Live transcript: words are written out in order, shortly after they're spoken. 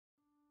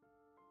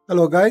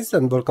Hello guys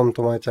and welcome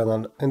to my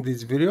channel. In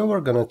this video we're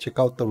gonna check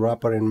out the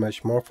wrapper in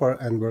Mesh Morpher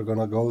and we're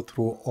gonna go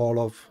through all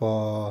of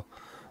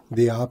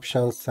the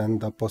options and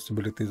the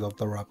possibilities of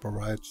the wrapper,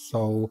 right?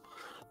 So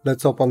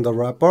let's open the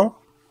wrapper.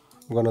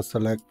 I'm gonna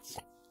select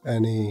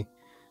any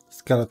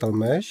skeletal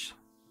mesh,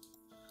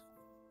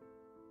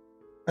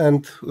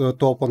 and to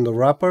open the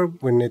wrapper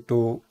we need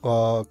to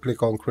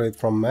click on create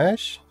from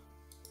mesh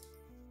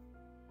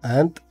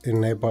and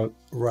enable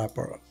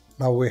wrapper.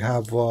 Now we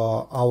have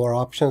our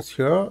options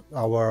here,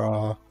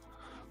 our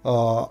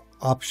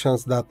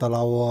options that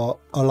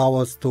allow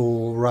us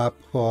to wrap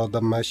the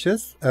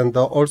meshes, and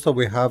also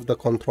we have the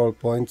control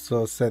points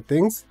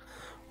settings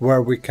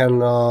where we can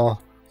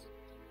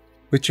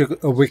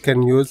we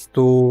can use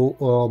to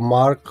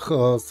mark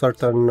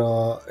certain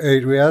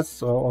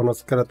areas on a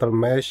skeletal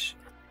mesh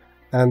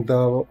and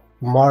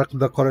mark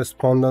the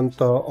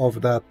correspondent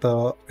of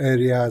that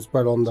area as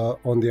well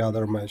on the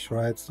other mesh,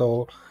 right?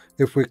 So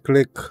if we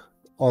click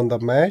on the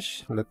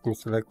mesh, let me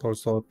select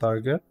also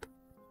target.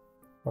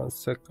 1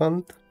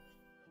 second.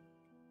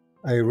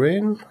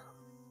 Irene.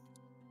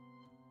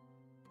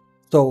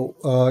 So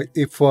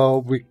if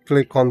we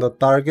click on the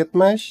target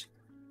mesh,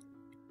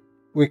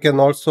 we can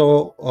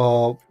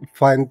also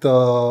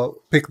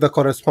pick the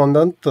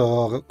correspondent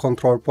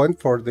control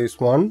point for this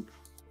one,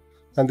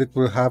 and it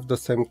will have the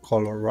same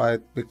color,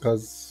 right?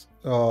 Because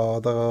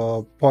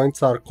the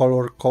points are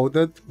color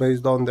coded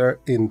based on their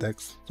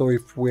index. So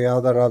if we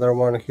add another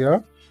one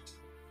here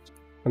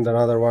and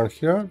another one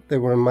here, they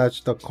will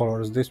match the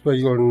colors. This way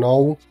you'll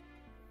know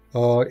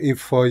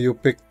if you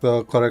picked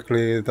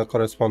correctly the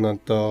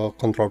correspondent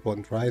control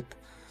point, right?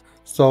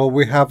 So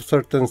we have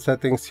certain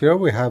settings here.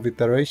 We have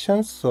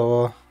iterations.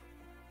 So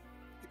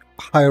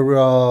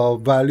higher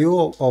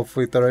value of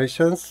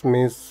iterations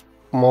means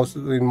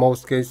in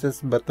most cases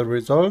better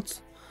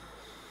results.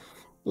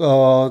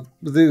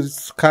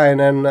 This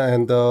Kynan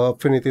and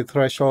affinity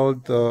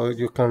threshold,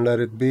 you can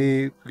let it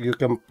be. You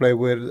can play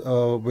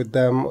with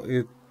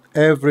them.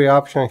 Every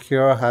option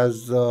here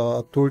has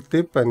a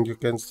tooltip, and you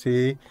can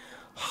see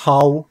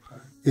how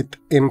it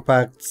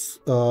impacts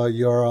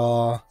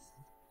your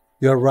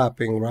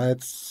wrapping,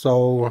 right?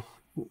 So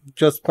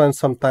just spend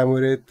some time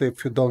with it.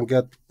 If you don't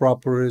get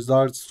proper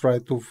results, try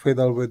to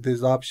fiddle with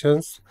these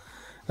options.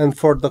 And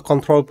for the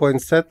control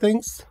point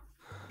settings,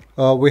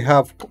 we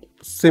have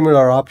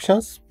similar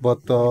options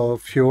but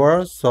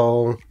fewer,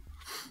 so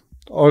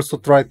also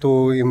try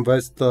to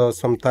invest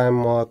some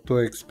time to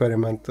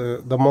experiment.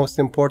 The most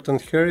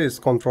important here is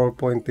control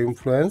point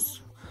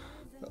influence.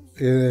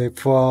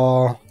 If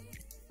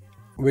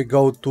we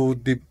go to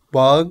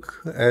debug,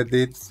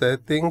 edit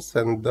settings,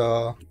 and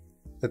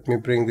let me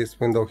bring this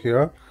window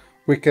here,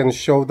 we can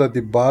show the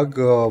debug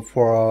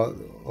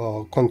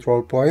for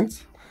control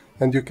points,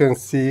 and you can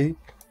see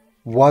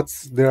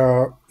what's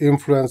their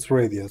influence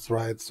radius,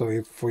 right? So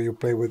if you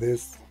play with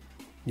this,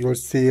 you'll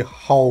see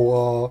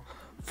how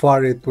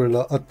far it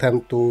will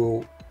attempt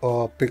to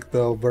pick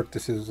the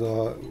vertices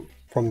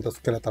from the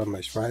skeletal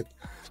mesh, right?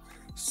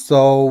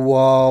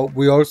 So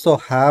we also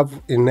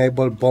have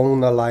enable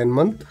bone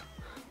alignment.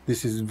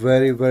 This is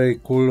very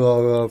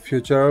cool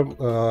feature.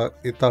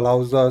 It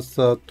allows us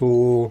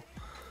to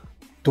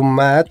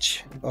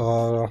match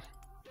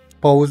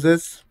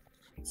poses,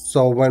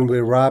 so when we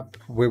wrap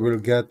we will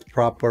get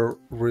proper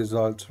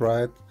results,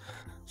 right?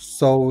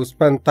 So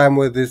spend time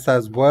with this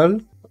as well.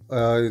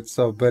 It's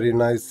a very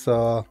nice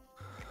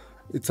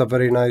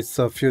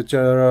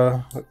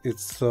feature.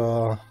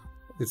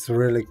 It's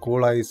really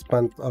cool. I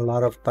spent a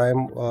lot of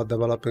time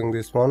developing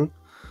this one.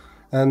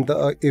 And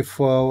if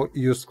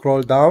you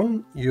scroll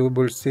down, you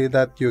will see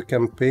that you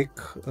can pick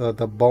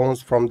the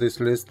bones from this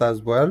list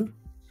as well.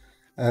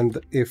 And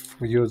if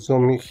you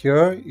zoom in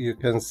here, you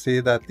can see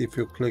that if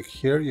you click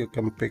here, you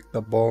can pick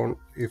the bone.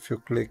 If you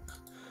click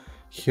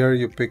here,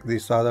 you pick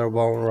this other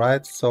bone,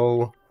 right?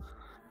 So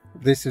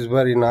this is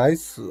very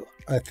nice.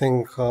 I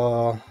think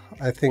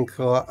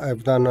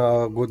I've done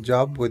a good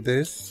job with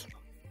this.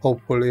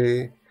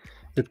 Hopefully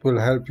it will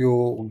help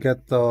you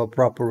get the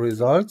proper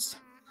results.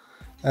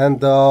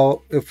 And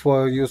if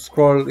you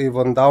scroll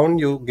even down,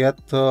 you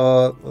get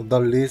the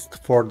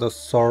list for the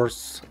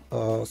source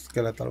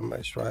skeletal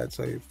mesh, right?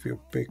 So if you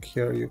pick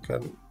here, you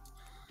can,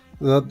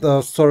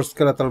 the source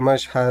skeletal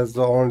mesh has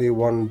only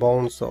one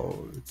bone,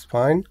 so it's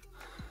fine.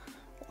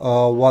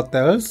 What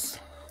else?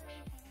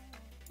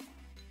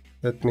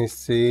 Let me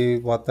see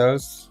what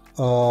else.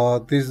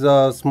 These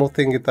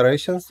smoothing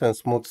iterations and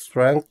smooth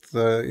strength,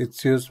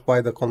 it's used by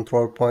the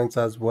control points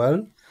as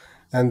well,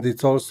 and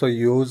it's also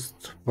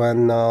used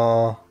when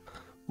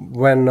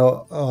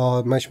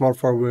Mesh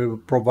Morpher will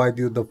provide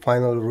you the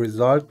final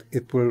result.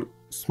 It will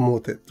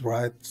smooth it,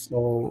 right?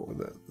 So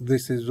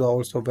this is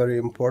also very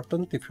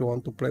important if you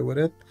want to play with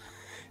it.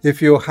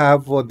 If you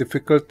have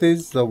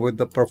difficulties with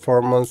the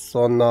performance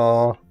on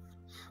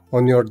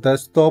your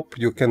desktop,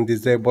 you can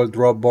disable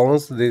draw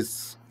bones.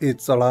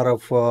 It's a lot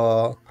of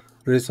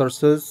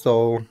resources,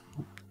 so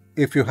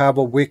if you have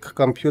a weak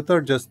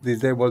computer, just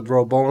disable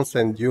draw bones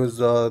and use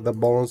the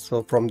bones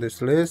from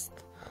this list.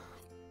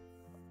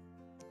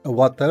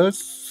 What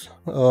else?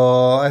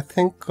 I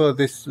think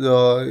this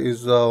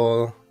is.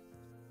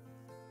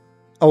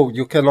 Oh,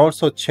 you can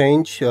also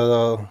change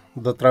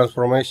the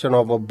transformation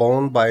of a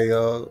bone by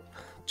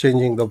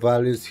changing the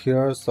values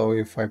here. So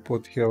if I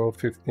put here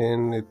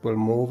 15, it will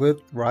move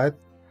it, right?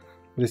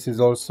 This is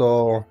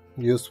also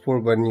useful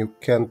when you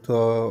can't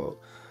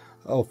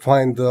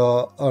find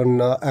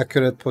an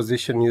accurate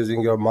position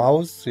using your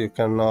mouse. You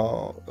can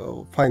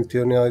fine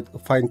tune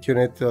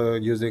it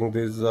using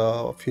these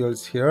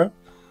fields here.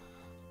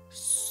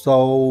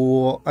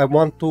 So I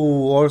want to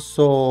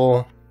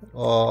also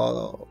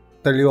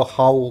tell you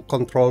how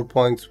control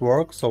points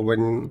work. So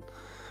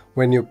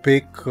when you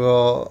pick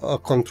a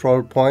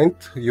control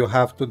point, you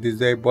have to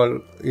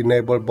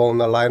enable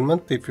bone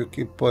alignment. If you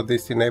keep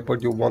this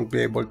enabled, you won't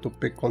be able to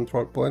pick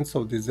control points,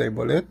 so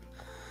disable it.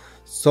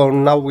 So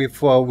now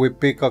if we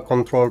pick a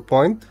control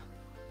point,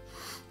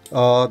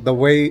 the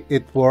way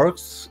it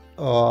works,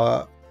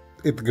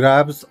 it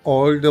grabs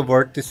all the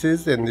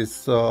vertices in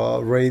this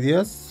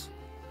radius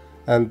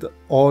and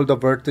all the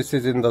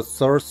vertices in the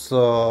source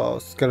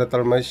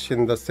skeletal mesh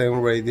in the same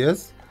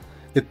radius.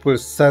 It will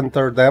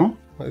center them.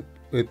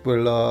 It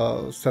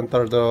will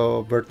center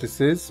the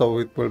vertices, so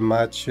it will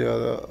match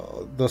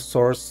the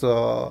source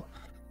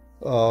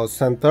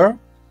center,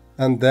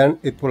 and then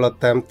it will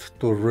attempt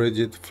to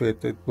rigid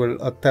fit. It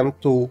will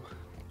attempt to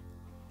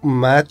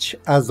match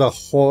as a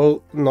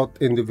whole, not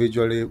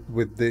individually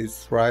with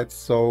this, right?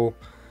 So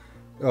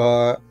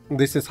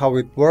this is how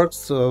it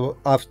works.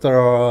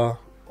 After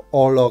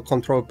all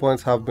control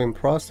points have been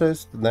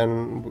processed,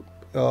 then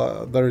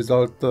the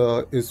result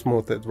is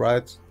smoothed,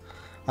 right?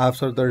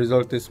 After the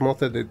result is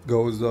smoothed, it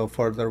goes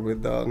further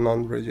with the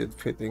non-rigid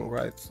fitting,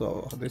 right?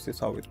 So this is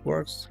how it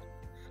works.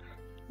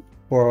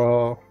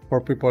 For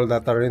people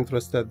that are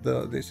interested,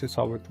 this is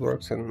how it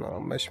works in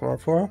Mesh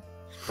Morpher.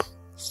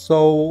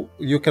 So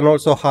you can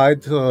also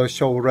hide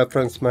show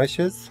reference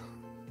meshes.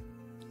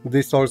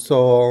 This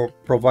also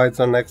provides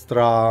an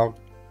extra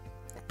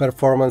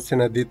performance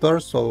in editor,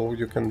 so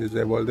you can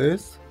disable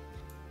this.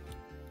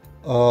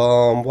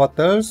 What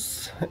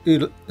else?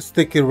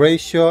 Sticky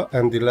ratio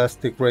and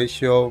elastic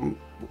ratio.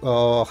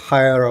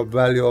 Higher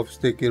value of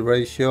sticky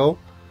ratio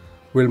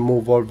will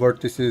move all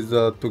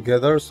vertices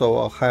together, so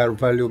a higher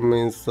value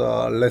means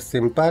less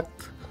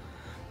impact.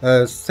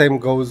 Same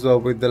goes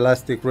with the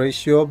elastic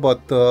ratio,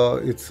 but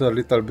it's a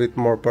little bit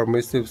more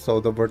permissive, so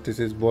the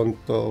vertices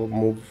won't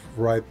move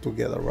right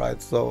together,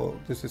 right? So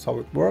this is how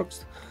it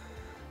works.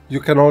 You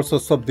can also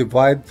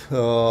subdivide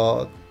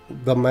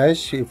the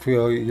mesh. If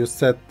you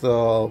set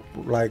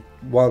like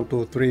 1,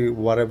 2, 3,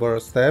 whatever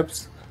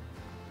steps,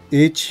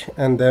 each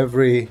and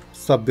every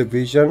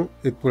subdivision,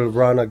 it will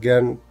run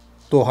again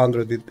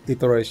 200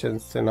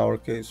 iterations in our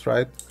case,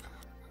 right?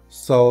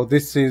 So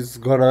this is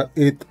gonna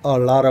eat a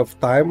lot of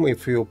time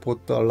if you put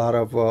a lot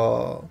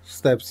of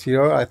steps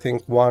here. I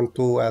think 1,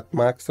 2 at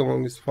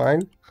maximum is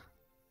fine.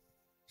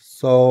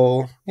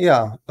 So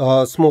yeah,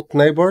 smooth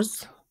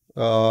neighbors.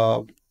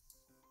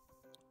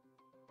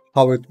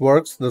 How it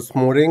works, the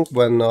smoothing,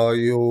 when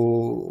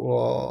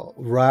you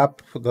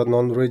wrap the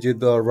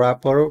non-rigid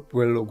wrapper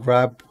will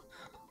grab,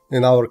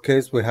 in our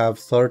case we have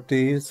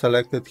 30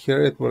 selected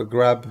here, it will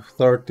grab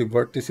 30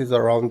 vertices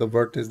around the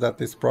vertex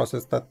that is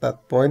processed at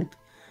that point,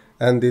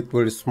 and it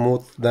will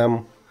smooth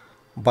them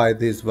by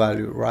this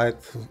value, right?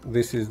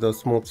 This is the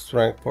smooth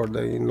strength for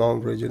the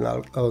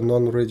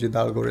non-rigid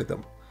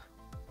algorithm.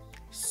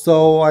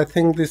 So I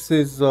think this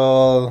is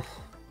the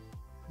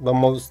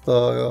most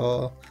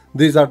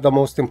these are the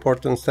most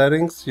important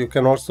settings. You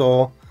can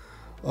also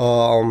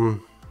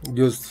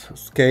use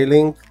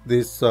scaling.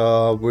 This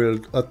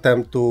will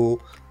attempt to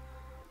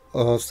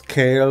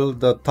scale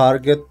the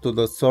target to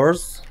the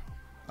source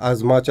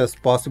as much as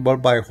possible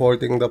by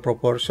holding the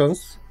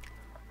proportions.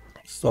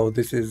 So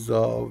this is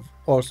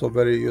also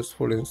very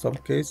useful in some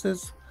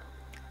cases.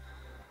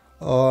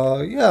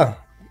 Yeah,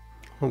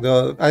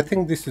 I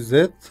think this is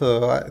it.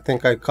 I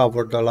think I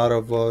covered a lot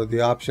of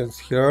the options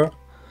here.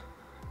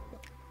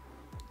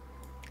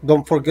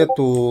 Don't forget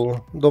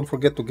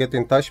to get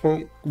in touch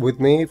with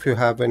me if you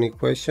have any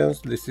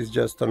questions. This is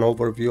just an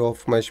overview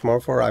of Mesh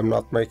Morpher. I'm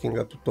not making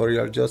a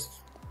tutorial,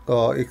 just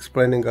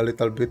explaining a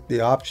little bit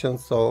the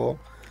options, so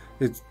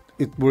it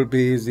will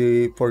be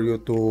easy for you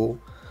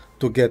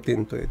to get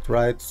into it,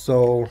 right?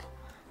 So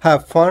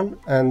have fun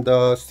and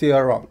see you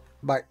around.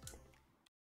 Bye.